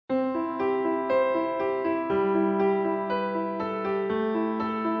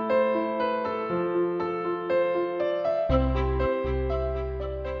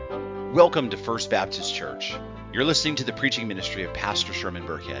Welcome to First Baptist Church. You're listening to the preaching ministry of Pastor Sherman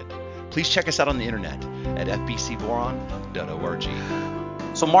Burkhead. Please check us out on the internet at fbcboron.org.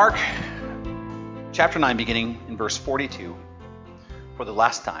 So Mark chapter 9, beginning in verse 42, for the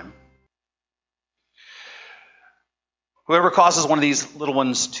last time. Whoever causes one of these little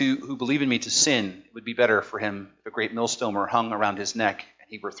ones who believe in me to sin, it would be better for him if a great millstone were hung around his neck and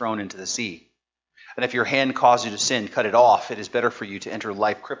he were thrown into the sea. And if your hand cause you to sin, cut it off. It is better for you to enter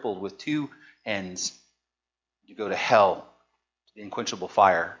life crippled with two hands. You go to hell, to the unquenchable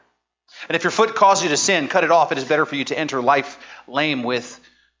fire. And if your foot cause you to sin, cut it off. It is better for you to enter life lame with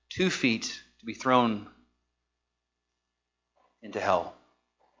 2 feet, to be thrown into hell.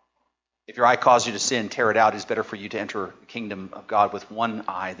 If your eye cause you to sin, tear it out. It is better for you to enter the kingdom of God with 1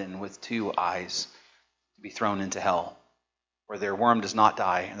 eye than with 2 eyes, to be thrown into hell, where their worm does not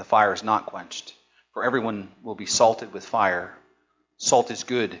die and the fire is not quenched. For everyone will be salted with fire. Salt is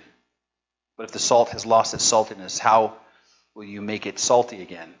good, but if the salt has lost its saltiness, how will you make it salty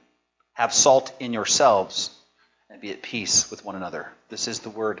again? Have salt in yourselves and be at peace with one another. This is the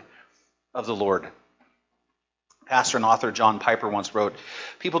word of the Lord. Pastor and author John Piper once wrote,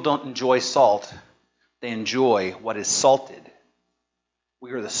 "People don't enjoy salt, they enjoy what is salted.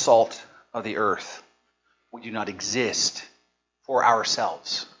 We are the salt of the earth. We do not exist for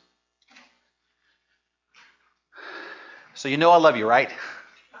ourselves." So you know I love you, right?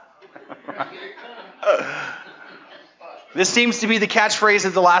 This seems to be the catchphrase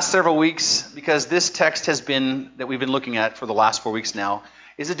of the last several weeks, because this text that we've been looking at for the last 4 weeks now,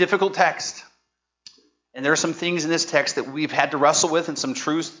 is a difficult text. And there are some things in this text that we've had to wrestle with, and some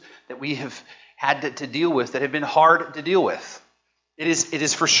truths that we have had to deal with that have been hard to deal with. It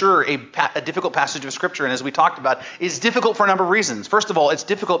is for sure a difficult passage of Scripture, and as we talked about, it's difficult for a number of reasons. First of all, it's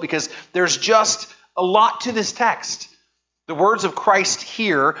difficult because there's just a lot to this text. The words of Christ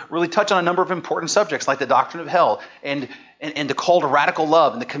here really touch on a number of important subjects, like the doctrine of hell and the call to radical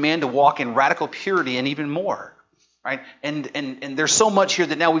love and the command to walk in radical purity and even more, right? And there's so much here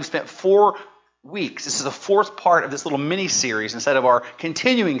that now we've spent 4 weeks. This is the 4th part of this little mini series instead of our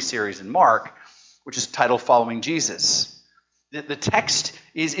continuing series in Mark, which is titled Following Jesus. The text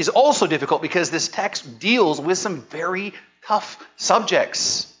is also difficult because this text deals with some very tough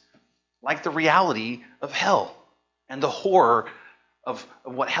subjects, like the reality of hell and the horror of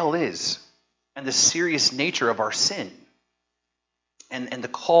what hell is, and the serious nature of our sin, and the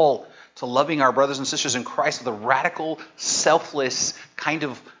call to loving our brothers and sisters in Christ with a radical, selfless kind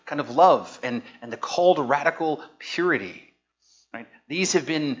of love, and the call to radical purity. Right? These have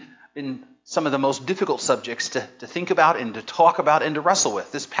been some of the most difficult subjects to think about and to talk about and to wrestle with.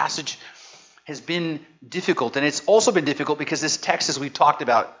 This passage has been difficult, and it's also been difficult because this text, as we talked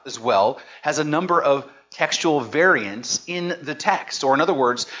about as well, has a number of textual variants in the text. Or in other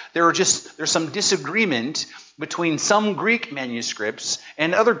words, there's some disagreement between some Greek manuscripts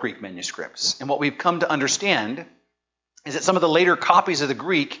and other Greek manuscripts. And what we've come to understand is that some of the later copies of the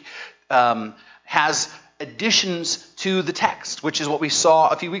Greek has additions to the text, which is what we saw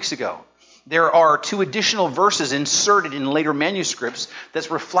a few weeks ago. There are 2 additional verses inserted in later manuscripts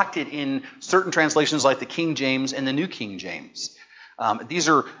that's reflected in certain translations like the King James and the New King James. These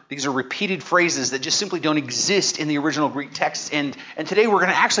are repeated phrases that just simply don't exist in the original Greek text. And today we're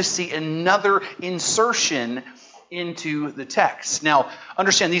going to actually see another insertion into the text. Now,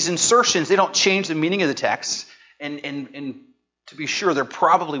 understand, these insertions, they don't change the meaning of the text. And to be sure, there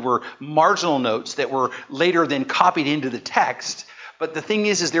probably were marginal notes that were later then copied into the text. But the thing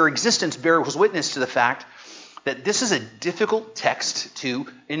is their existence bears witness to the fact that this is a difficult text to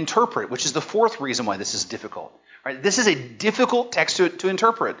interpret, which is the 4th reason why this is difficult. Right? This is a difficult text to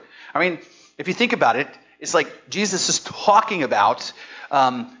interpret. I mean, if you think about it, it's like Jesus is talking about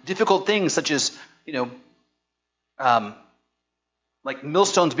difficult things such as, like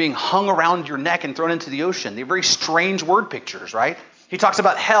millstones being hung around your neck and thrown into the ocean. They're very strange word pictures, right? He talks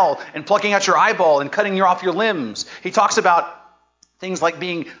about hell and plucking out your eyeball and cutting you off your limbs. He talks about things like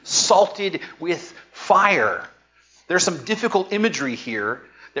being salted with fire. There's some difficult imagery here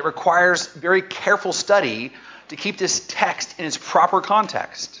that requires very careful study to keep this text in its proper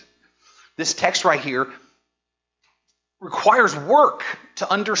context. This text right here requires work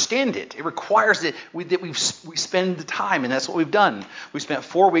to understand it. It requires that we spend the time, and that's what we've done. We spent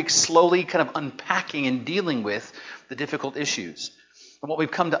 4 weeks slowly kind of unpacking and dealing with the difficult issues. And what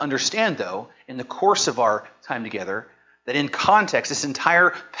we've come to understand, though, in the course of our time together, that in context, this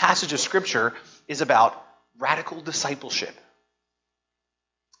entire passage of Scripture is about radical discipleship.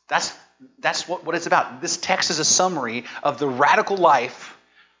 That's what it's about. This text is a summary of the radical life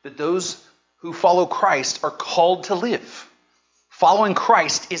that those who follow Christ are called to live. Following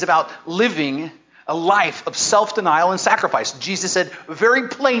Christ is about living a life of self-denial and sacrifice. Jesus said very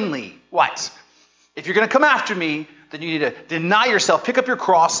plainly, what? If you're going to come after me, then you need to deny yourself, pick up your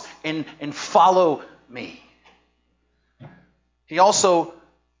cross, and follow me. He also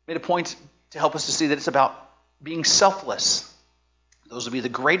made a point to help us to see that it's about being selfless. Those will be the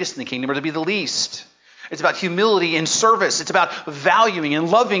greatest in the kingdom, or to be the least. It's about humility and service. It's about valuing and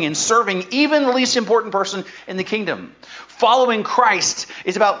loving and serving even the least important person in the kingdom. Following Christ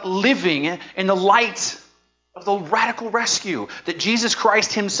is about living in the light of the radical rescue that Jesus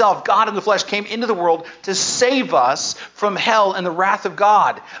Christ himself, God in the flesh, came into the world to save us from hell and the wrath of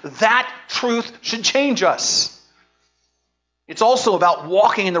God. That truth should change us. It's also about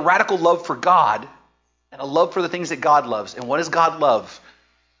walking in the radical love for God and a love for the things that God loves. And what does God love?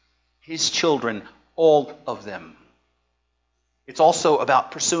 His children, all of them. It's also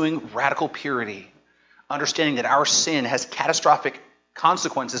about pursuing radical purity, understanding that our sin has catastrophic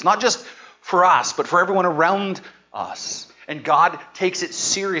consequences, not just for us, but for everyone around us. And God takes it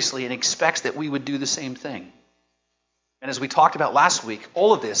seriously and expects that we would do the same thing. And as we talked about last week,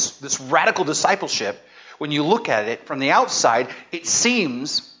 all of this radical discipleship, when you look at it from the outside, it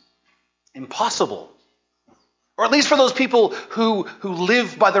seems impossible. Or at least for those people who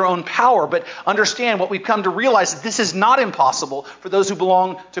live by their own power, but understand what we've come to realize, that this is not impossible for those who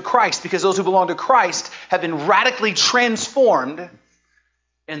belong to Christ, because those who belong to Christ have been radically transformed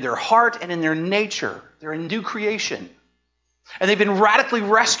in their heart and in their nature. They're a new creation. And they've been radically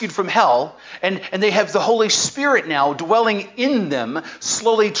rescued from hell, and they have the Holy Spirit now dwelling in them,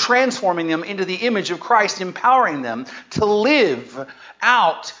 slowly transforming them into the image of Christ, empowering them to live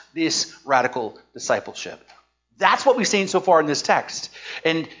out this radical discipleship. That's what we've seen so far in this text.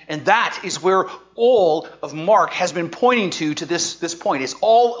 And that is where all of Mark has been pointing to this point. It's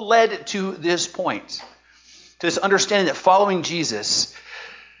all led to this point. To this understanding that following Jesus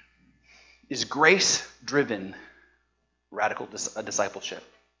is grace-driven radical discipleship.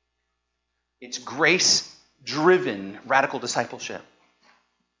 It's grace-driven radical discipleship.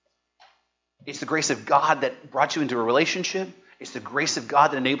 It's the grace of God that brought you into a relationship. It's the grace of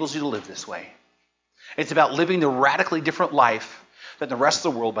God that enables you to live this way. It's about living the radically different life than the rest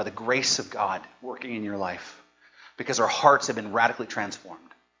of the world by the grace of God working in your life, because our hearts have been radically transformed.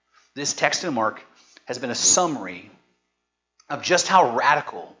 This text in Mark has been a summary of just how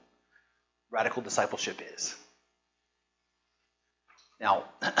radical discipleship is. Now,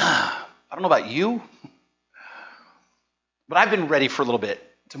 I don't know about you, but I've been ready for a little bit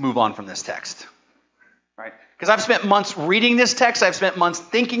to move on from this text, right? Because I've spent months reading this text, I've spent months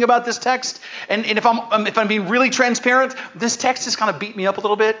thinking about this text, and if I'm being really transparent, this text has kind of beat me up a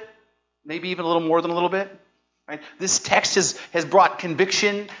little bit, maybe even a little more than a little bit, right? This text has brought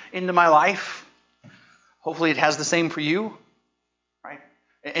conviction into my life. Hopefully it has the same for you, right?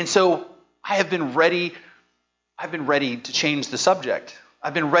 And so I have been ready. I've been ready to change the subject.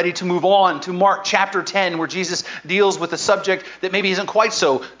 I've been ready to move on to Mark chapter 10, where Jesus deals with a subject that maybe isn't quite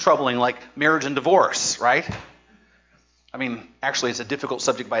so troubling, like marriage and divorce, right? I mean, actually, it's a difficult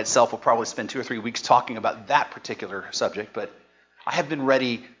subject by itself. We'll probably spend 2 or 3 weeks talking about that particular subject, but I have been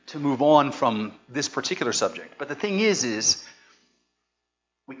ready to move on from this particular subject. But the thing is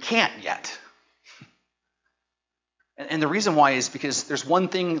we can't yet. And the reason why is because there's one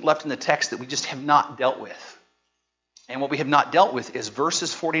thing left in the text that we just have not dealt with. And what we have not dealt with is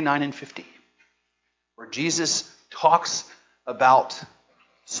verses 49 and 50, where Jesus talks about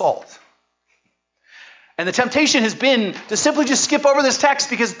salt. And the temptation has been to simply just skip over this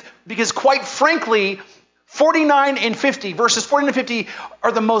text because quite frankly, 49 and 50, verses 49 and 50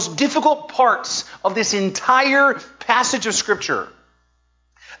 are the most difficult parts of this entire passage of Scripture.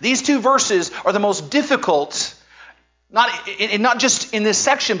 These two verses are the most difficult, not just in this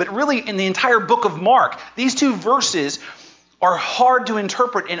section, but really in the entire book of Mark. These two verses are hard to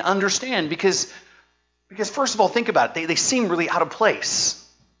interpret and understand because first of all, think about it. They seem really out of place.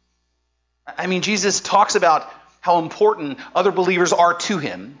 I mean, Jesus talks about how important other believers are to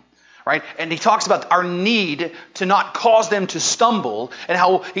him, right? And he talks about our need to not cause them to stumble, and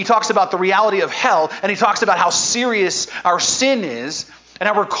how he talks about the reality of hell, and he talks about how serious our sin is, and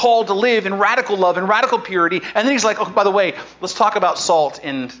how we're called to live in radical love and radical purity. And then he's like, oh, by the way, let's talk about salt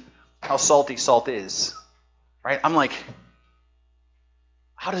and how salty salt is. Right? I'm like,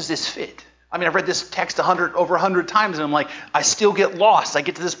 how does this fit? I mean, I've read this text over 100 times, and I'm like, I still get lost. I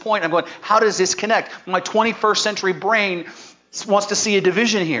get to this point, I'm going, how does this connect? My 21st century brain wants to see a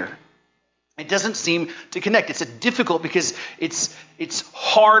division here. It doesn't seem to connect. It's difficult because it's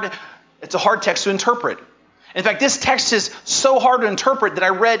hard. It's a hard text to interpret. In fact, this text is so hard to interpret that I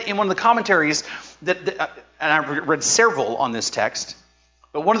read in one of the commentaries and I read several on this text,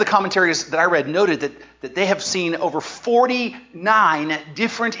 but one of the commentaries that I read noted that they have seen over 49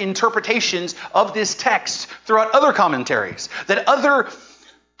 different interpretations of this text throughout other commentaries, that other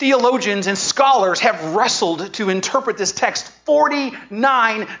theologians and scholars have wrestled to interpret this text.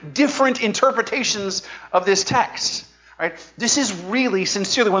 49 different interpretations of this text. Right? This is really,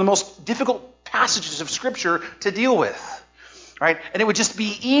 sincerely, one of the most difficult passages of Scripture to deal with. Right? And it would just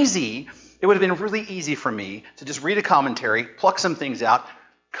be easy, it would have been really easy for me to just read a commentary, pluck some things out,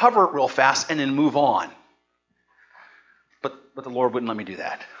 cover it real fast, and then move on. But the Lord wouldn't let me do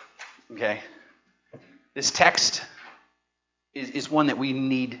that. Okay? This text is one that we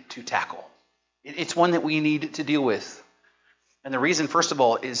need to tackle. It's one that we need to deal with. And the reason, first of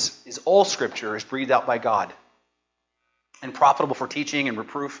all, is all Scripture is breathed out by God and profitable for teaching and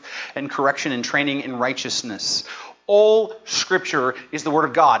reproof and correction and training in righteousness. All Scripture is the Word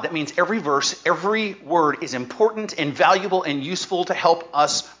of God. That means every verse, every word is important and valuable and useful to help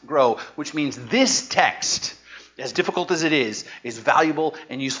us grow, which means this text, as difficult as it is valuable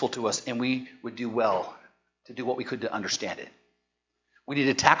and useful to us, and we would do well to do what we could to understand it. We need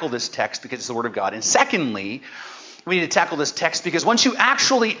to tackle this text because it's the Word of God. And secondly, we need to tackle this text because once you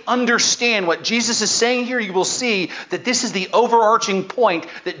actually understand what Jesus is saying here, you will see that this is the overarching point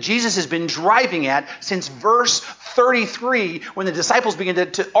that Jesus has been driving at since verse 33, when the disciples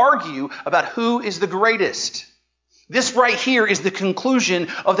begin to argue about who is the greatest. This right here is the conclusion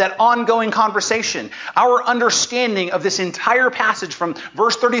of that ongoing conversation. Our understanding of this entire passage from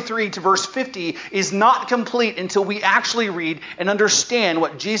verse 33 to verse 50 is not complete until we actually read and understand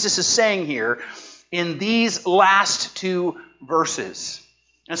what Jesus is saying here in these last two verses.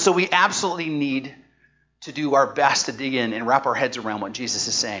 And so we absolutely need to do our best to dig in and wrap our heads around what Jesus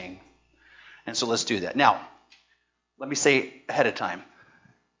is saying. And so let's do that. Now, let me say ahead of time,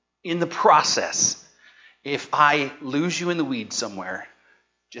 in the process, if I lose you in the weeds somewhere,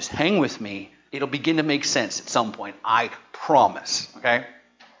 just hang with me. It'll begin to make sense at some point. I promise. Okay?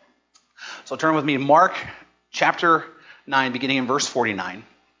 So turn with me to Mark chapter 9, beginning in verse 49.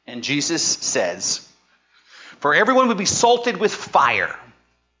 And Jesus says, "For everyone would be salted with fire.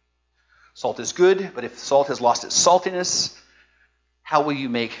 Salt is good, but if salt has lost its saltiness, how will you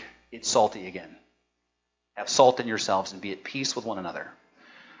make it salty again? Have salt in yourselves and be at peace with one another."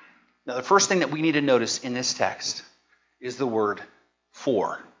 Now, the first thing that we need to notice in this text is the word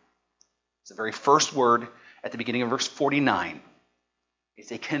 "for." It's the very first word at the beginning of verse 49.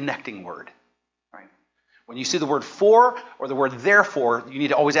 It's a connecting word. Right? When you see the word "for" or the word "therefore," you need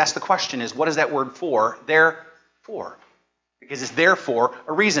to always ask the question is, what is that word "for" there for? Because it's there for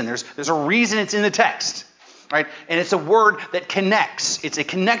a reason. There's a reason it's in the text. Right? And it's a word that connects. It's a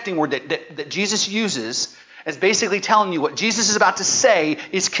connecting word that Jesus uses as basically telling you what Jesus is about to say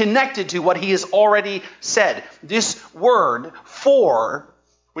is connected to what he has already said. This word "for,"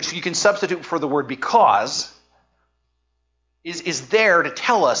 which you can substitute for the word "because," is there to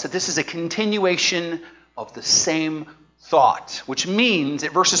tell us that this is a continuation of the same thought, which means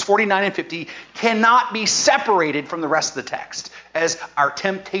that verses 49 and 50 cannot be separated from the rest of the text, as our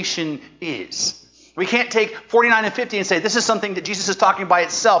temptation is. We can't take 49 and 50 and say this is something that Jesus is talking by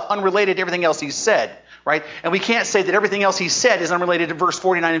itself, unrelated to everything else he's said. Right? And we can't say that everything else he said is unrelated to verse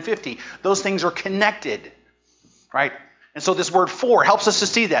 49 and 50. Those things are connected. Right? And so this word "for" helps us to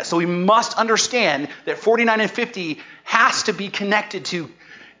see that. So we must understand that 49 and 50 has to be connected to,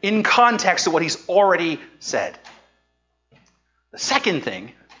 in context, to what he's already said. The second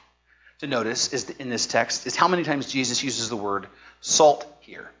thing to notice is in this text is how many times Jesus uses the word "salt"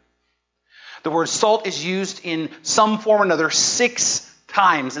 here. The word "salt" is used in some form or another 6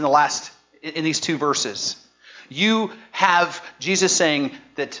 times in these two verses. You have Jesus saying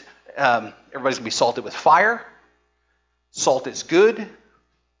that everybody's going to be salted with fire. Salt is good.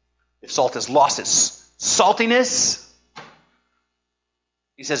 If salt has lost its saltiness,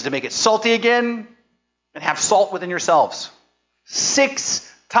 he says to make it salty again and have salt within yourselves.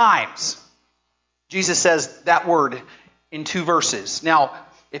 6 times Jesus says that word in 2 verses. Now,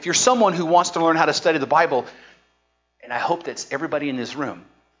 if you're someone who wants to learn how to study the Bible, and I hope that's everybody in this room,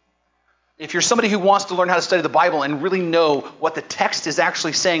 if you're somebody who wants to learn how to study the Bible and really know what the text is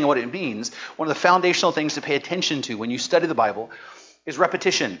actually saying and what it means, one of the foundational things to pay attention to when you study the Bible is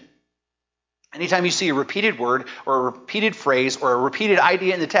repetition. Anytime you see a repeated word or a repeated phrase or a repeated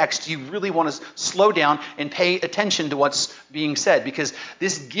idea in the text, you really want to slow down and pay attention to what's being said, because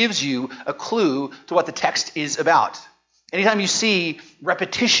this gives you a clue to what the text is about. Anytime you see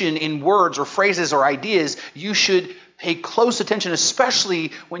repetition in words or phrases or ideas, you should pay close attention,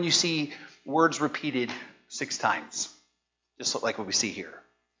 especially when you see words repeated 6 times, just like what we see here.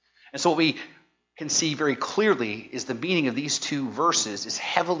 And so what we can see very clearly is the meaning of these 2 verses is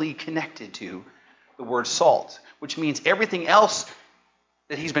heavily connected to the word salt, which means everything else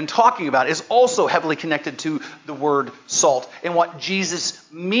that he's been talking about is also heavily connected to the word salt and what Jesus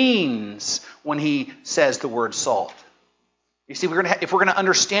means when he says the word salt. You see, if we're going to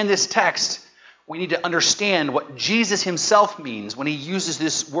understand this text, we need to understand what Jesus himself means when he uses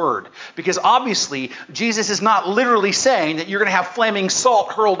this word. Because obviously, Jesus is not literally saying that you're going to have flaming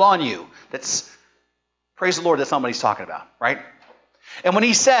salt hurled on you. Praise the Lord, that's not what he's talking about, right? And when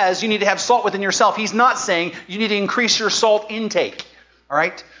he says you need to have salt within yourself, he's not saying you need to increase your salt intake, all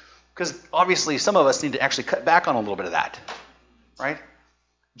right? Because obviously some of us need to actually cut back on a little bit of that, right?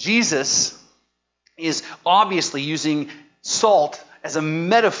 Jesus is obviously using salt as a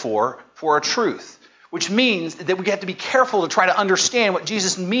metaphor for a truth, which means that we have to be careful to try to understand what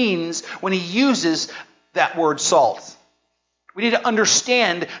Jesus means when he uses that word salt. We need to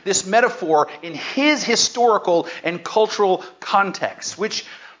understand this metaphor in his historical and cultural context, which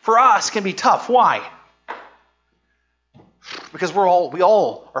for us can be tough. Why? Because we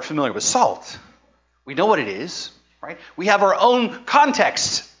all are familiar with salt. We know what it is, right? We have our own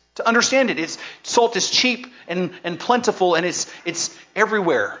context to understand it. Salt is cheap and plentiful, and it's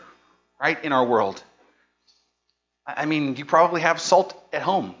everywhere, right, in our world. I mean, you probably have salt at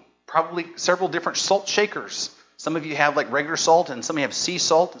home, probably several different salt shakers. Some of you have like regular salt, and some of you have sea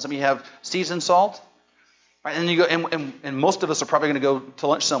salt, and some of you have seasoned salt. Right? And you go, and most of us are probably going to go to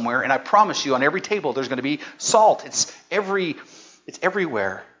lunch somewhere, and I promise you, on every table there's going to be salt. It's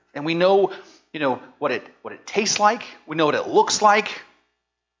everywhere, and we know, what it tastes like. We know what it looks like.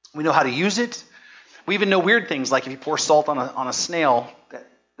 We know how to use it. We even know weird things like if you pour salt on a snail,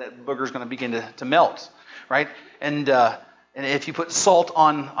 that booger's going to begin to melt, right? And if you put salt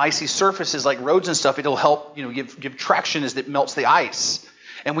on icy surfaces like roads and stuff, it'll help, give traction as it melts the ice.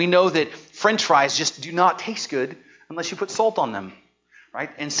 And we know that French fries just do not taste good unless you put salt on them, right?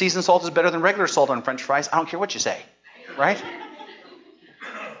 And seasoned salt is better than regular salt on French fries. I don't care what you say, right?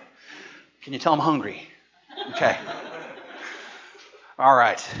 Can you tell I'm hungry? Okay. All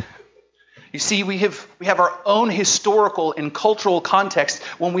right. You see, we have our own historical and cultural context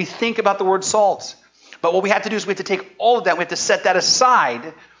when we think about the word salt. But what we have to do is we have to take all of that, we have to set that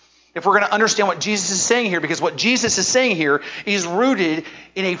aside if we're going to understand what Jesus is saying here, because what Jesus is saying here is rooted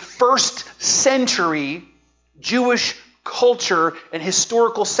in a first century Jewish culture and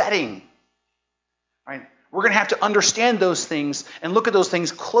historical setting. Right? We're going to have to understand those things and look at those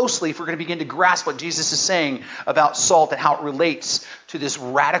things closely if we're going to begin to grasp what Jesus is saying about salt and how it relates to this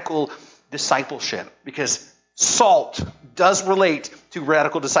radical discipleship. Because salt does relate to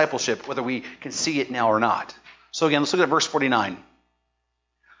radical discipleship, whether we can see it now or not. So again, let's look at verse 49.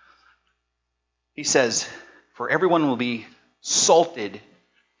 He says, "For everyone will be salted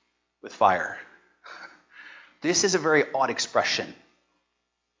with fire." This is a very odd expression,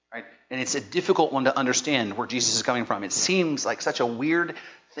 right? And it's a difficult one to understand where Jesus is coming from. It seems like such a weird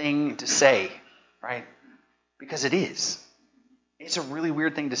thing to say, right? Because it is. It's a really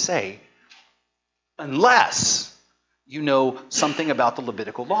weird thing to say, unless you know something about the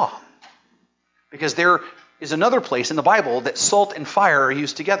Levitical law. Because there is another place in the Bible that salt and fire are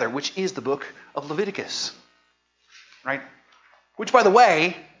used together, which is the book of Leviticus. Right? Which, by the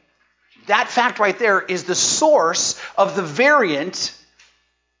way, that fact right there is the source of the variant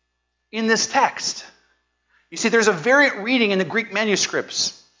in this text. You see, there's a variant reading in the Greek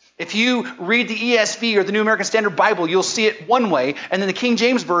manuscripts. If you read the ESV or the New American Standard Bible, you'll see it one way, and then the King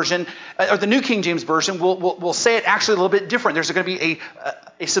James Version, or the New King James Version, will say it actually a little bit different. There's going to be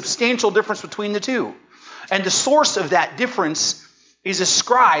a substantial difference between the two. And the source of that difference is a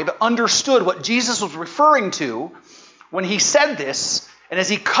scribe understood what Jesus was referring to when he said this, and as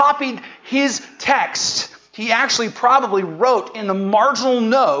he copied his text, he actually probably wrote in the marginal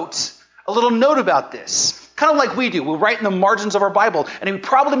note a little note about this. Kind of like we do. We'll write in the margins of our Bible. And he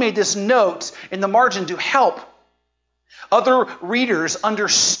probably made this note in the margin to help other readers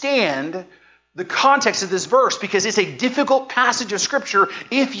understand the context of this verse, because it's a difficult passage of Scripture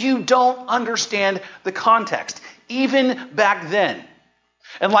if you don't understand the context, even back then.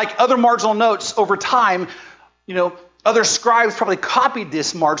 And like other marginal notes over time, other scribes probably copied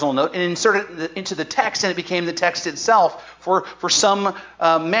this marginal note and inserted it into the text, and it became the text itself for some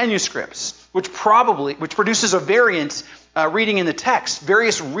manuscripts, which produces a variant reading in the text,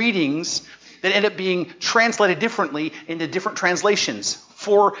 various readings that end up being translated differently into different translations.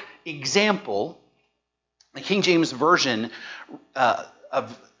 For example, the King James Version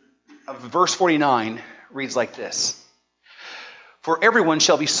of verse 49 reads like this: "For everyone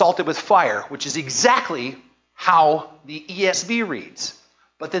shall be salted with fire," which is exactly how the ESV reads.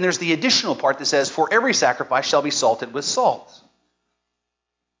 But then there's the additional part that says, for every sacrifice shall be salted with salt.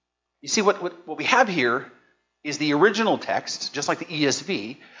 You see, what we have here is the original text, just like the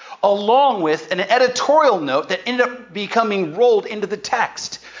ESV, along with an editorial note that ended up becoming rolled into the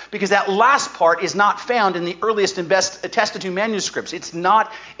text. Because that last part is not found in the earliest and best attested to manuscripts. It's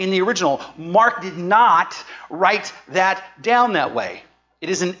not in the original. Mark did not write that down that way. It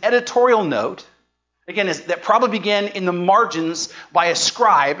is an editorial note, again, that probably began in the margins by a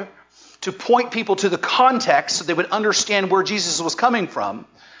scribe to point people to the context so they would understand where Jesus was coming from.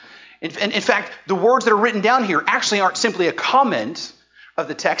 In fact, the words that are written down here actually aren't simply a comment of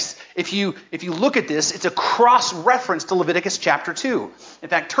the text. If you look at this, it's a cross-reference to Leviticus chapter 2. In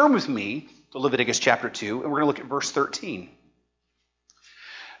fact, turn with me to Leviticus chapter 2, and we're going to look at verse 13.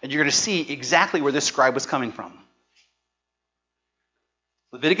 And you're going to see exactly where this scribe was coming from.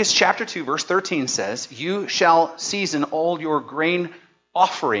 Leviticus chapter 2, verse 13 says, you shall season all your grain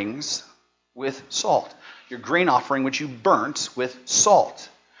offerings with salt. Your grain offering which you burnt with salt.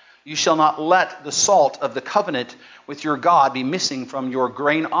 You shall not let the salt of the covenant with your God be missing from your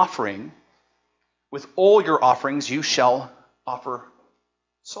grain offering. With all your offerings you shall offer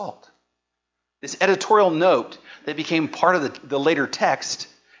salt. This editorial note that became part of the later text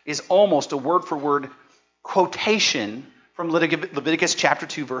is almost a word-for-word quotation from Leviticus chapter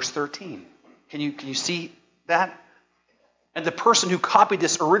 2, verse 13. Can you see that? And the person who copied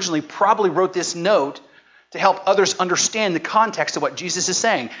this originally probably wrote this note to help others understand the context of what Jesus is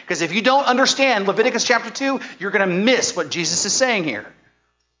saying. Because if you don't understand Leviticus chapter 2, you're going to miss what Jesus is saying here.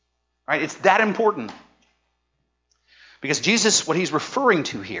 Right? It's that important. Because Jesus, what he's referring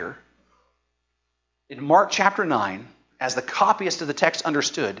to here, in Mark chapter 9, as the copyist of the text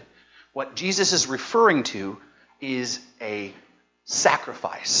understood, what Jesus is referring to is a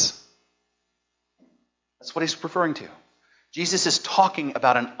sacrifice. That's what he's referring to. Jesus is talking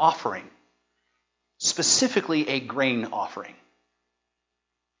about an offering. Specifically a grain offering.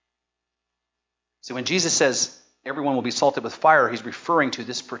 So when Jesus says everyone will be salted with fire, he's referring to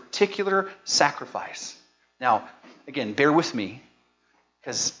this particular sacrifice. Now, again, bear with me,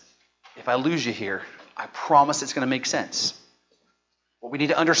 because if I lose you here, I promise it's going to make sense. What we need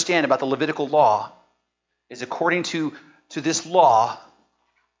to understand about the Levitical law is according to this law,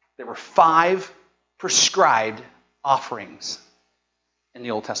 there were 5 prescribed offerings in the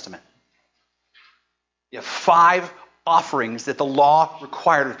Old Testament. You have 5 offerings that the law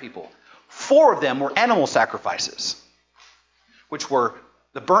required of people. 4 of them were animal sacrifices, which were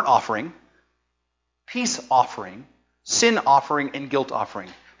the burnt offering, peace offering, sin offering, and guilt offering.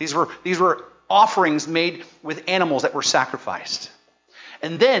 These were offerings made with animals that were sacrificed.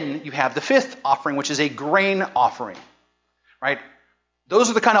 And then you have the 5th offering, which is a grain offering. Right? Those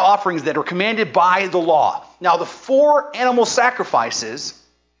are the kind of offerings that are commanded by the law. Now, the 4 animal sacrifices,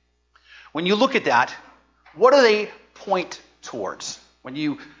 when you look at that, what do they point towards? When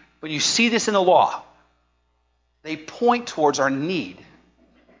you see this in the law, they point towards our need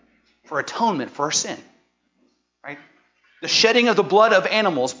for atonement for our sin. Right? The shedding of the blood of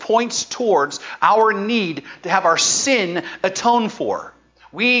animals points towards our need to have our sin atoned for.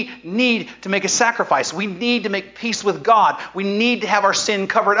 We need to make a sacrifice. We need to make peace with God. We need to have our sin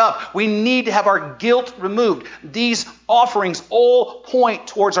covered up. We need to have our guilt removed. These offerings all point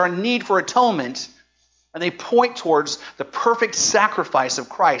towards our need for atonement. And they point towards the perfect sacrifice of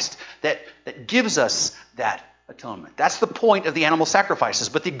Christ that gives us that atonement. That's the point of the animal sacrifices.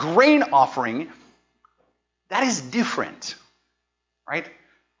 But the grain offering, that is different. Right?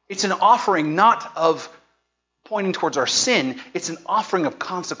 It's an offering not of pointing towards our sin. It's an offering of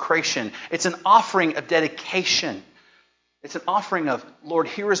consecration. It's an offering of dedication. It's an offering of, Lord,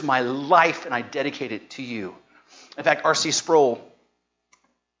 here is my life and I dedicate it to you. In fact, R.C. Sproul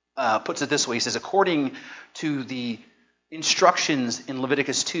puts it this way. He says, according to the instructions in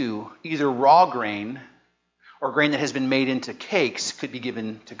Leviticus 2, either raw grain or grain that has been made into cakes could be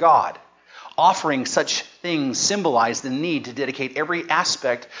given to God. Offering such things symbolize the need to dedicate every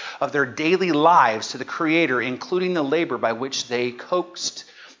aspect of their daily lives to the Creator, including the labor by which they coaxed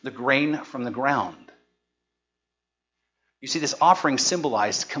the grain from the ground. You see, this offering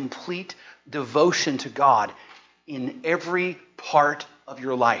symbolized complete devotion to God in every part of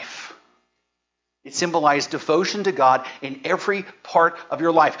your life. It symbolized devotion to God in every part of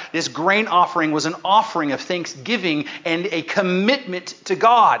your life. This grain offering was an offering of thanksgiving and a commitment to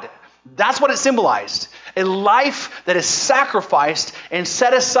God. That's what it symbolized. A life that is sacrificed and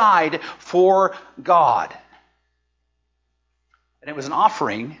set aside for God. And it was an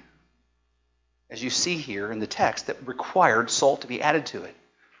offering, as you see here in the text, that required salt to be added to it.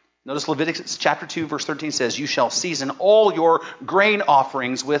 Notice Leviticus chapter 2, verse 13 says, "You shall season all your grain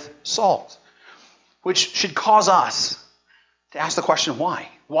offerings with salt," which should cause us to ask the question, why?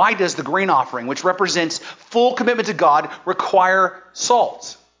 Why does the grain offering, which represents full commitment to God, require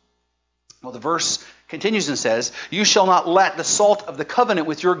salt? Well, the verse continues and says, "You shall not let the salt of the covenant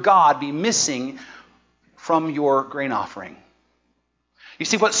with your God be missing from your grain offering." You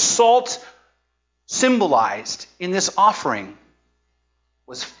see, what salt symbolized in this offering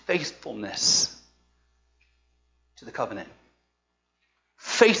was faithfulness to the covenant.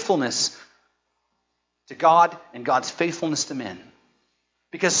 Faithfulness to God and God's faithfulness to men.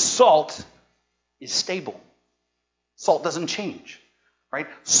 Because salt is stable. Salt doesn't change, right?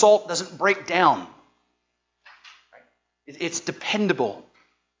 Salt doesn't break down. Right? It's dependable.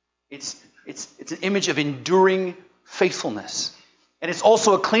 It's an image of enduring faithfulness. And it's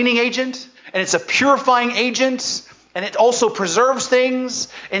also a cleaning agent, and it's a purifying agent, and it also preserves things.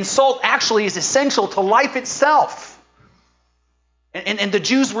 And salt actually is essential to life itself. And the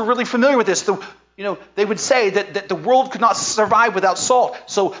Jews were really familiar with this. They would say that the world could not survive without salt.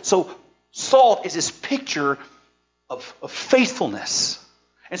 So salt is this picture of faithfulness.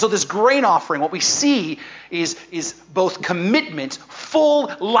 And so this grain offering, what we see is both commitment,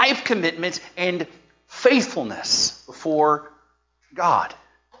 full life commitment, and faithfulness before God.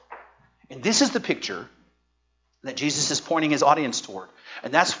 And this is the picture that Jesus is pointing his audience toward.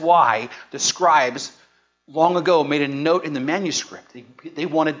 And that's why the scribes long ago made a note in the manuscript. They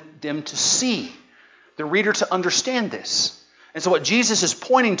wanted them to see, the reader to understand this. And so what Jesus is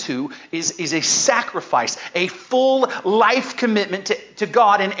pointing to is a sacrifice, a full life commitment to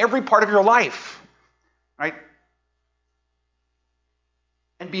God in every part of your life. Right?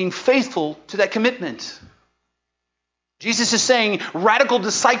 And being faithful to that commitment. Jesus is saying radical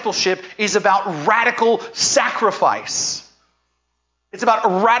discipleship is about radical sacrifice. It's about a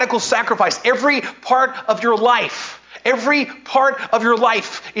radical sacrifice. Every part of your life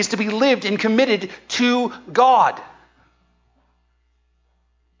is to be lived and committed to God.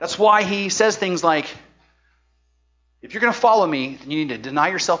 That's why he says things like, if you're going to follow me, then you need to deny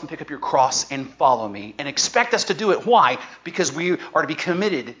yourself and pick up your cross and follow me. And expect us to do it. Why? Because we are to be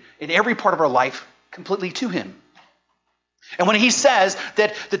committed in every part of our life completely to him. And when he says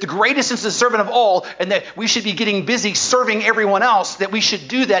that the greatest is the servant of all, and that we should be getting busy serving everyone else, that we should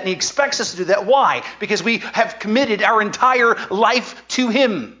do that, and he expects us to do that. Why? Because we have committed our entire life to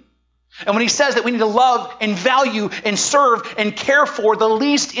him. And when he says that we need to love and value and serve and care for the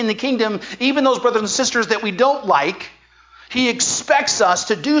least in the kingdom, even those brothers and sisters that we don't like, he expects us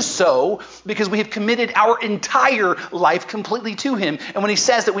to do so because we have committed our entire life completely to him. And when he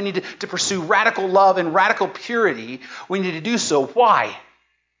says that we need to pursue radical love and radical purity, we need to do so. Why?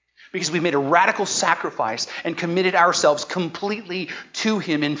 Because we made a radical sacrifice and committed ourselves completely to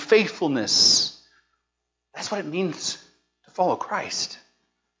him in faithfulness. That's what it means to follow Christ.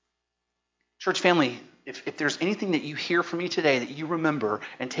 Church family, if there's anything that you hear from me today that you remember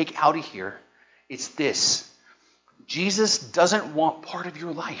and take out of here, it's this. Jesus doesn't want part of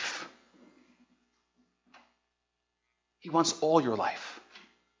your life. He wants all your life.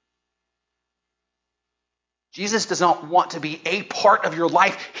 Jesus does not want to be a part of your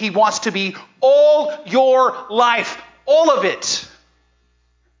life. He wants to be all your life. All of it.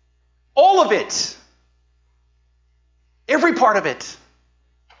 All of it. Every part of it.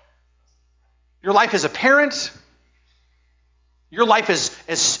 Your life as a parent. Your life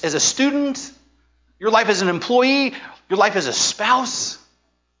as a student. Your life as an employee, your life as a spouse.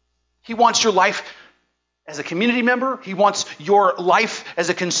 He wants your life as a community member. He wants your life as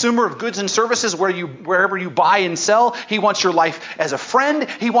a consumer of goods and services wherever you buy and sell. He wants your life as a friend.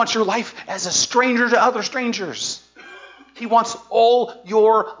 He wants your life as a stranger to other strangers. He wants all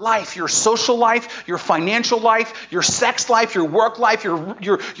your life, your social life, your financial life, your sex life, your work life,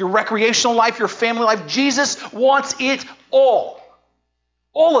 your recreational life, your family life. Jesus wants it all.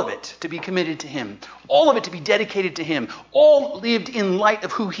 All of it to be committed to him. All of it to be dedicated to him. All lived in light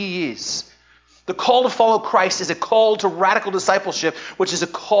of who he is. The call to follow Christ is a call to radical discipleship, which is a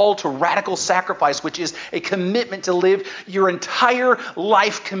call to radical sacrifice, which is a commitment to live your entire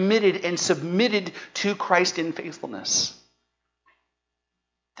life committed and submitted to Christ in faithfulness.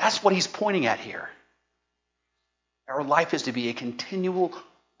 That's what he's pointing at here. Our life is to be a continual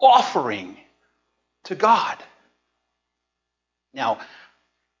offering to God. Now,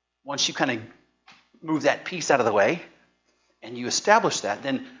 once you kind of move that piece out of the way and you establish that,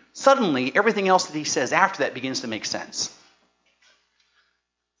 then suddenly everything else that he says after that begins to make sense.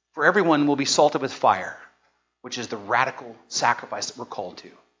 For everyone will be salted with fire, which is the radical sacrifice that we're called to.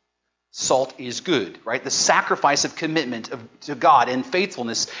 salt is good, right? The sacrifice of commitment to God and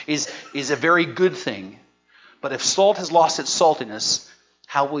faithfulness is a very good thing. But if salt has lost its saltiness,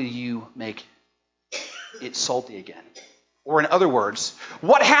 how will you make it salty again? Or in other words,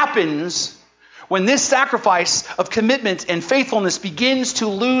 what happens when this sacrifice of commitment and faithfulness begins to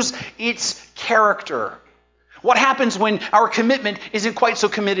lose its character? What happens when our commitment isn't quite so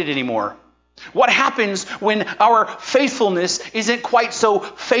committed anymore? What happens when our faithfulness isn't quite so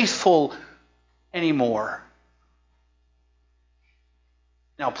faithful anymore?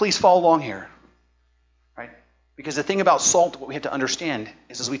 Now, please follow along here, right? Because the thing about salt, what we have to understand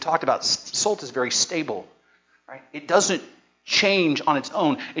is, as we talked about, salt is very stable, right? It doesn't change on its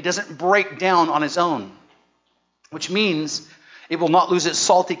own. It doesn't break down on its own, which means it will not lose its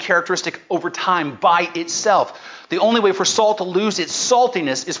salty characteristic over time by itself. The only way for salt to lose its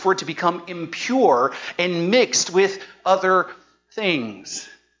saltiness is for it to become impure and mixed with other things.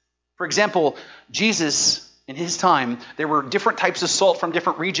 For example, Jesus, in his time, there were different types of salt from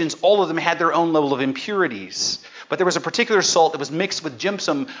different regions. All of them had their own level of impurities. But there was a particular salt that was mixed with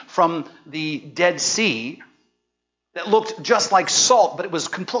gypsum from the Dead Sea that looked just like salt, but it was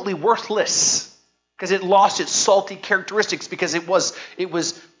completely worthless because it lost its salty characteristics because it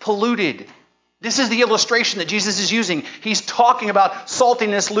was polluted. This is the illustration that Jesus is using. He's talking about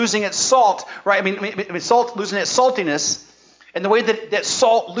saltiness losing its salt, right? I mean salt losing its saltiness. And the way that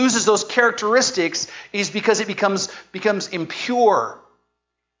salt loses those characteristics is because it becomes impure,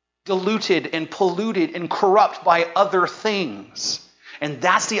 diluted and polluted and corrupt by other things. And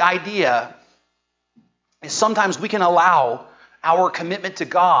that's the idea. Is sometimes we can allow our commitment to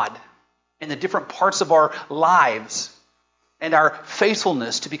God in the different parts of our lives and our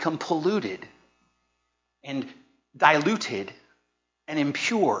faithfulness to become polluted and diluted and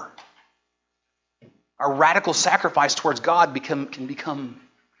impure. Our radical sacrifice towards God can become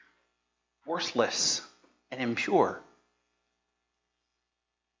worthless and impure.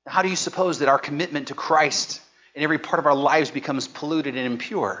 Now, how do you suppose that our commitment to Christ in every part of our lives becomes polluted and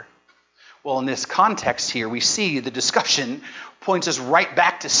impure? Well, in this context here, we see the discussion points us right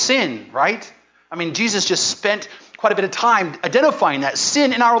back to sin, right? I mean, Jesus just spent quite a bit of time identifying that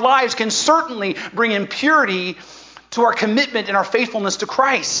sin in our lives can certainly bring impurity to our commitment and our faithfulness to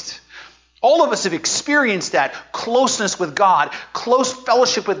Christ. All of us have experienced that closeness with God, close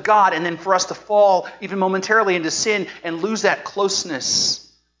fellowship with God, and then for us to fall even momentarily into sin and lose that closeness.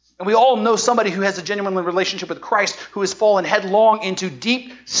 And we all know somebody who has a genuine relationship with Christ who has fallen headlong into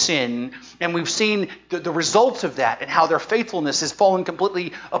deep sin, and we've seen the results of that and how their faithfulness has fallen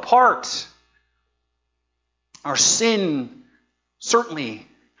completely apart. Our sin certainly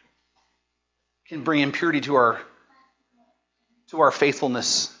can bring impurity to our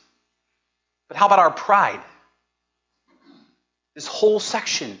faithfulness. But how about our pride? This whole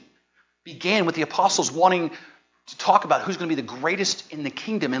section began with the apostles wanting to talk about who's going to be the greatest in the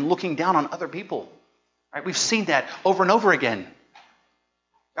kingdom and looking down on other people. Right? We've seen that over and over again.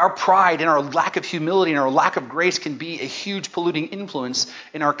 Our pride and our lack of humility and our lack of grace can be a huge polluting influence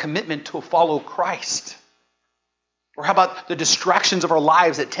in our commitment to follow Christ. Or how about the distractions of our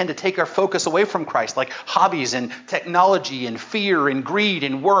lives that tend to take our focus away from Christ, like hobbies and technology and fear and greed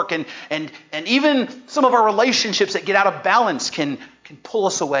and work and even some of our relationships that get out of balance can pull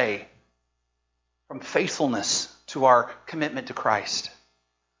us away from faithfulness to our commitment to Christ.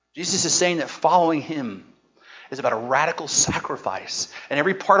 Jesus is saying that following him is about a radical sacrifice, and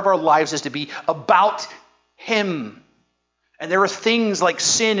every part of our lives is to be about him. And there are things like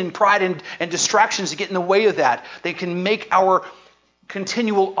sin and pride and distractions that get in the way of that. They can make our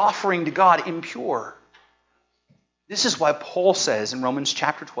continual offering to God impure. This is why Paul says in Romans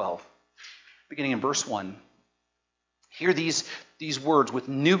chapter 12, beginning in verse 1, hear these words with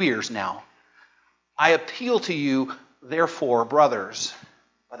new ears now. I appeal to you, therefore, brothers,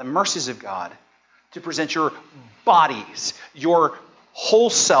 by the mercies of God, to present your bodies, your whole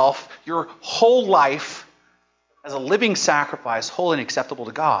self, your whole life, as a living sacrifice, holy and acceptable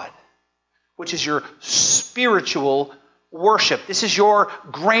to God, which is your spiritual worship. This is your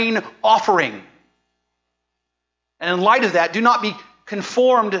grain offering. And in light of that, do not be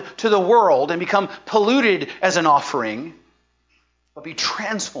conformed to the world and become polluted as an offering, but be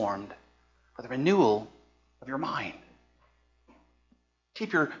transformed by the renewal of your mind.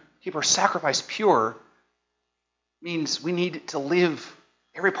 Keep our sacrifice pure means we need to live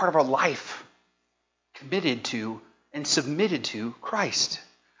every part of our life committed to and submitted to Christ.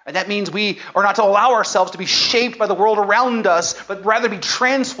 And that means we are not to allow ourselves to be shaped by the world around us, but rather be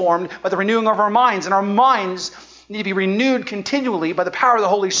transformed by the renewing of our minds. And our minds need to be renewed continually by the power of the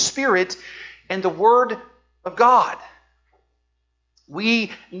Holy Spirit and the Word of God.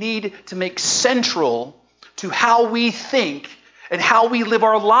 We need to make central to how we think and how we live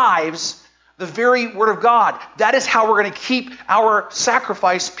our lives the very Word of God. That is how we're going to keep our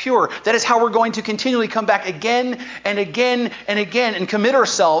sacrifice pure. That is how we're going to continually come back again and again and again and commit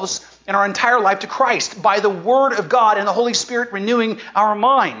ourselves in our entire life to Christ by the Word of God and the Holy Spirit renewing our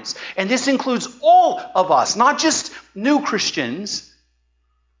minds. And this includes all of us, not just new Christians,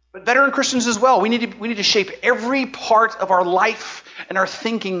 but veteran Christians as well. We need to shape every part of our life and our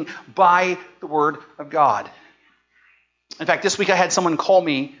thinking by the Word of God. In fact, this week I had someone call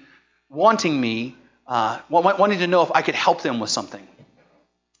me wanting to know if I could help them with something.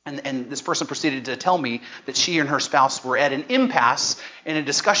 And this person proceeded to tell me that she and her spouse were at an impasse in a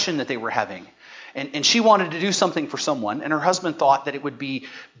discussion that they were having. And she wanted to do something for someone, and her husband thought that it would be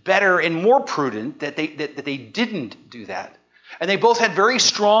better and more prudent that they didn't do that. And they both had very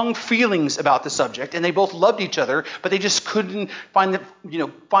strong feelings about the subject, and they both loved each other, but they just couldn't find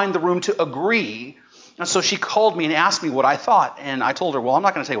the room to agree. And so she called me and asked me what I thought. And I told her, well, I'm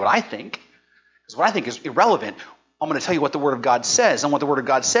not going to tell you what I think, because what I think is irrelevant. I'm going to tell you what the Word of God says. And what the Word of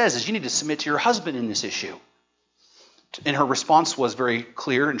God says is you need to submit to your husband in this issue. And her response was very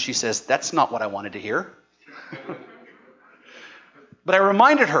clear, and she says, that's not what I wanted to hear. But I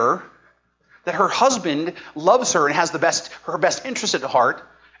reminded her that her husband loves her and has her best interest at heart,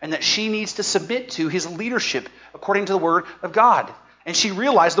 and that she needs to submit to his leadership according to the Word of God. And she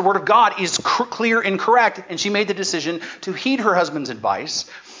realized the Word of God is clear and correct, and she made the decision to heed her husband's advice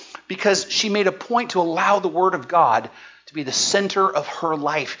because she made a point to allow the Word of God to be the center of her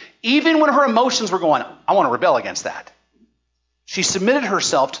life, even when her emotions were going, I want to rebel against that. She submitted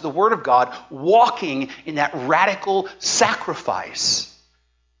herself to the Word of God, walking in that radical sacrifice.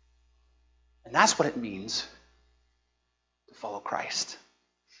 And that's what it means to follow Christ.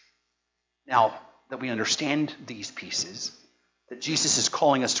 Now that we understand these pieces, that Jesus is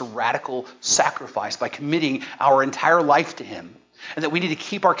calling us to radical sacrifice by committing our entire life to Him, and that we need to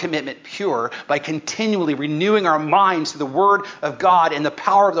keep our commitment pure by continually renewing our minds to the Word of God and the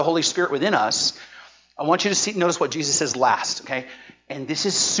power of the Holy Spirit within us, I want you to notice what Jesus says last, okay? And this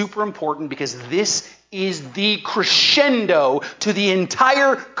is super important because this is the crescendo to the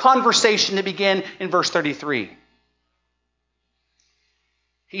entire conversation that began in verse 33.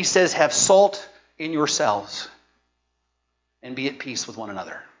 He says, have salt in yourselves and be at peace with one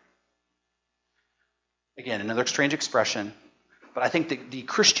another. Again, another strange expression, but I think the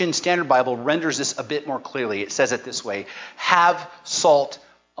Christian Standard Bible renders this a bit more clearly. It says it this way, have salt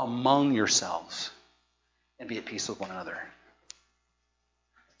among yourselves and be at peace with one another.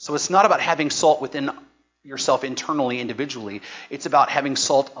 So it's not about having salt within yourself internally, individually. It's about having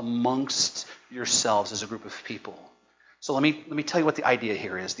salt amongst yourselves as a group of people. So let me tell you what the idea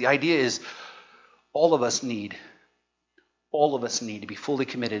here is. The idea is all of us need to be fully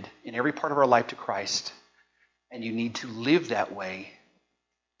committed in every part of our life to Christ, and you need to live that way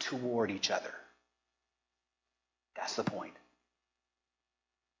toward each other. That's the point.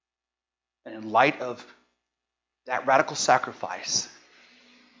 And in light of that radical sacrifice,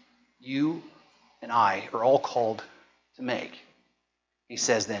 you and I are all called to make. He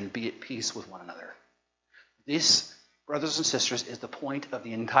says then, be at peace with one another. This, brothers and sisters, is the point of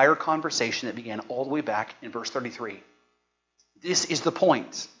the entire conversation that began all the way back in verse 33. This is the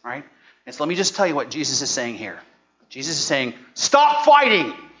point, right? And so let me just tell you what Jesus is saying here. Jesus is saying, stop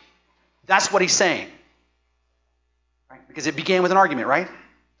fighting. That's what he's saying. Right? Because it began with an argument, right?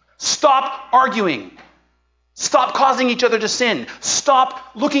 Stop arguing. Stop causing each other to sin. Stop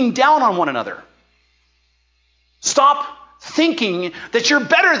looking down on one another. Stop thinking that you're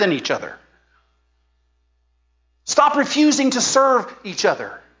better than each other. Stop refusing to serve each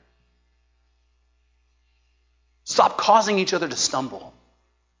other. Stop causing each other to stumble.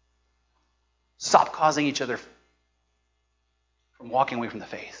 Stop causing each other from walking away from the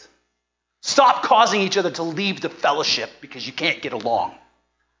faith. Stop causing each other to leave the fellowship because you can't get along.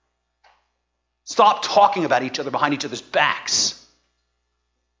 Stop talking about each other behind each other's backs.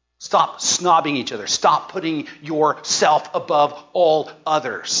 Stop snobbing each other. Stop putting yourself above all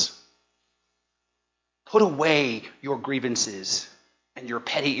others. Put away your grievances and your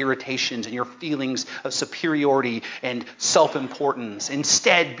petty irritations and your feelings of superiority and self-importance.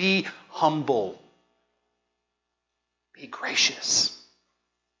 Instead, be humble. Be gracious.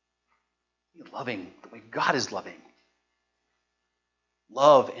 Be loving the way God is loving.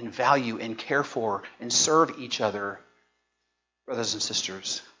 Love and value and care for and serve each other, brothers and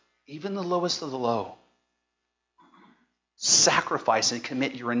sisters, even the lowest of the low. Sacrifice and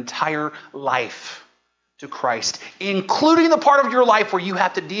commit your entire life to Christ, including the part of your life where you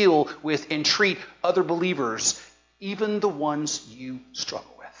have to deal with and treat other believers even the ones you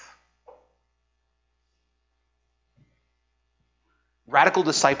struggle with. Radical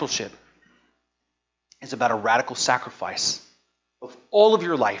discipleship is about a radical sacrifice of all of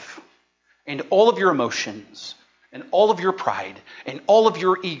your life and all of your emotions and all of your pride and all of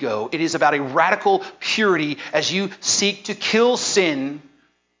your ego. It is about a radical purity as you seek to kill sin.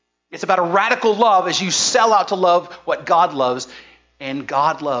 It's about a radical love as you sell out to love what God loves. And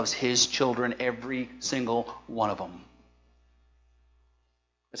God loves his children, every single one of them.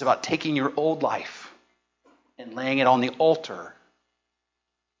 It's about taking your old life and laying it on the altar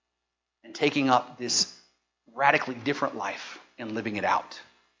and taking up this radically different life and living it out.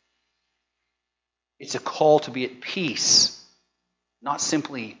 It's a call to be at peace, not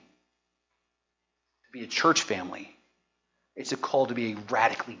simply to be a church family. It's a call to be a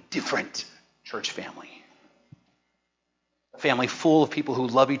radically different church family. A family full of people who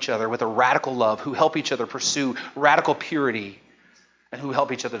love each other with a radical love, who help each other pursue radical purity, and who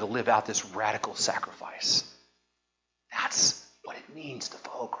help each other to live out this radical sacrifice. That's what it means to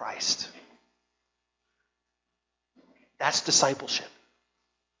follow Christ. That's discipleship.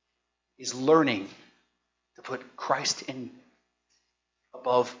 Is learning to put Christ in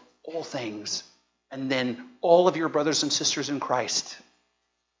above all things, and then all of your brothers and sisters in Christ,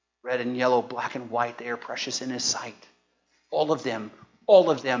 red and yellow, black and white, they are precious in his sight. All of them, all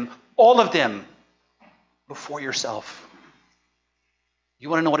of them, all of them before yourself. You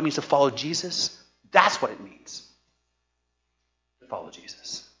want to know what it means to follow Jesus? That's what it means to follow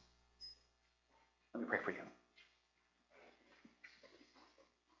Jesus. Let me pray for you.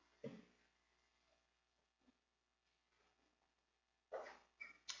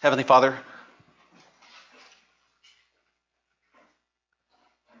 Heavenly Father,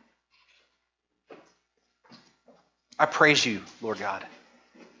 I praise you, Lord God,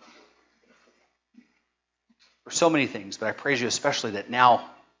 for so many things, but I praise you especially that now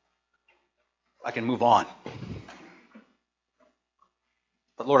I can move on.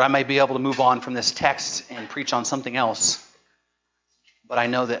 But Lord, I may be able to move on from this text and preach on something else, but I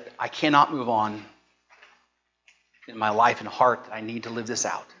know that I cannot move on in my life and heart that I need to live this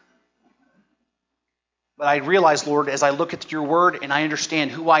out. But I realize, Lord, as I look at your word and I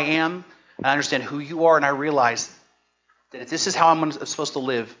understand who I am, and I understand who you are, and I realize that if this is how I'm supposed to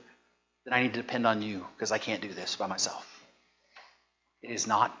live, then I need to depend on you because I can't do this by myself. It is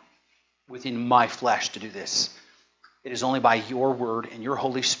not within my flesh to do this. It is only by your word and your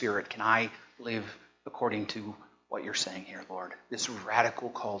Holy Spirit can I live according to what you're saying here, Lord. This radical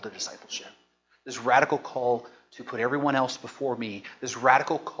call to discipleship. This radical call to put everyone else before me. This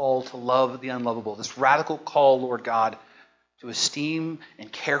radical call to love the unlovable. This radical call, Lord God, to esteem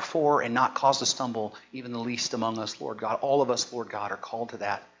and care for and not cause to stumble even the least among us, Lord God. All of us, Lord God, are called to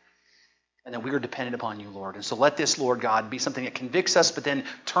that. And that we are dependent upon you, Lord. And so let this, Lord God, be something that convicts us, but then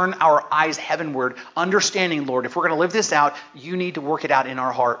turn our eyes heavenward, understanding, Lord, if we're going to live this out, you need to work it out in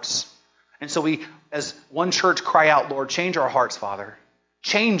our hearts. And so we, as one church, cry out, Lord, change our hearts, Father.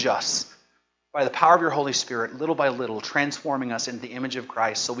 Change us by the power of your Holy Spirit, little by little, transforming us into the image of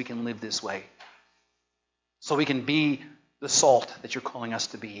Christ so we can live this way. So we can be the salt that you're calling us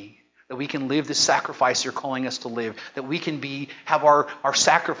to be. That we can live the sacrifice you're calling us to live. That we can have our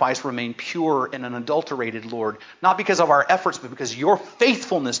sacrifice remain pure and unadulterated, Lord. Not because of our efforts, but because your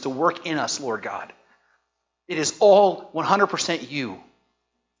faithfulness to work in us, Lord God. It is all 100% you.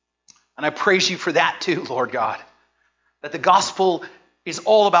 And I praise you for that too, Lord God. That the gospel is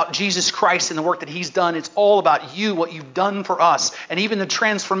all about Jesus Christ and the work that he's done. It's all about you, what you've done for us. And even the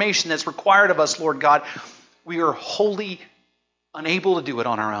transformation that's required of us, Lord God. We are wholly unable to do it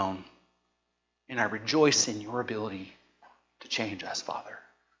on our own. And I rejoice in your ability to change us, Father.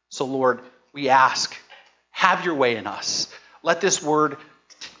 So, Lord, we ask, have your way in us. Let this word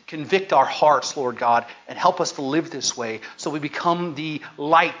convict our hearts, Lord God, and help us to live this way so we become the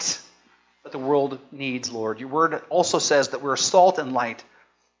light that the world needs, Lord. Your word also says that we're salt and light.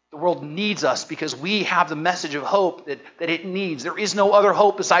 The world needs us because we have the message of hope that it needs. There is no other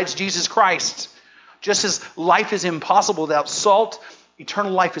hope besides Jesus Christ. Just as life is impossible without salt,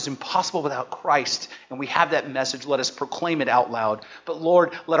 eternal life is impossible without Christ. And we have that message. Let us proclaim it out loud. But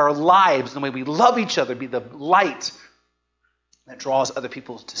Lord, let our lives, the way we love each other, be the light that draws other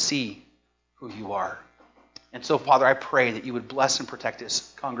people to see who you are. And so, Father, I pray that you would bless and protect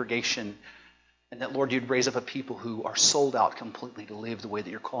this congregation. And that, Lord, you'd raise up a people who are sold out completely to live the way that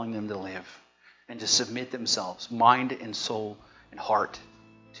you're calling them to live. And to submit themselves, mind and soul and heart,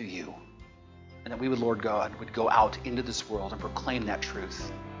 to you. And that we would, Lord God, would go out into this world and proclaim that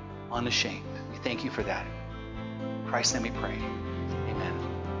truth unashamed. We thank you for that. In Christ's name we pray. Amen.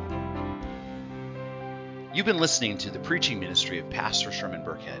 You've been listening to the preaching ministry of Pastor Sherman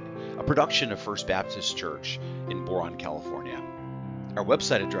Burkhead, a production of First Baptist Church in Boron, California. Our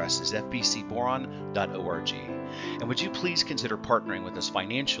website address is fbcboron.org. And would you please consider partnering with us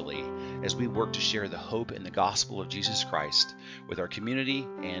financially as we work to share the hope and the gospel of Jesus Christ with our community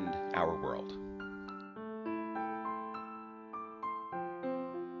and our world.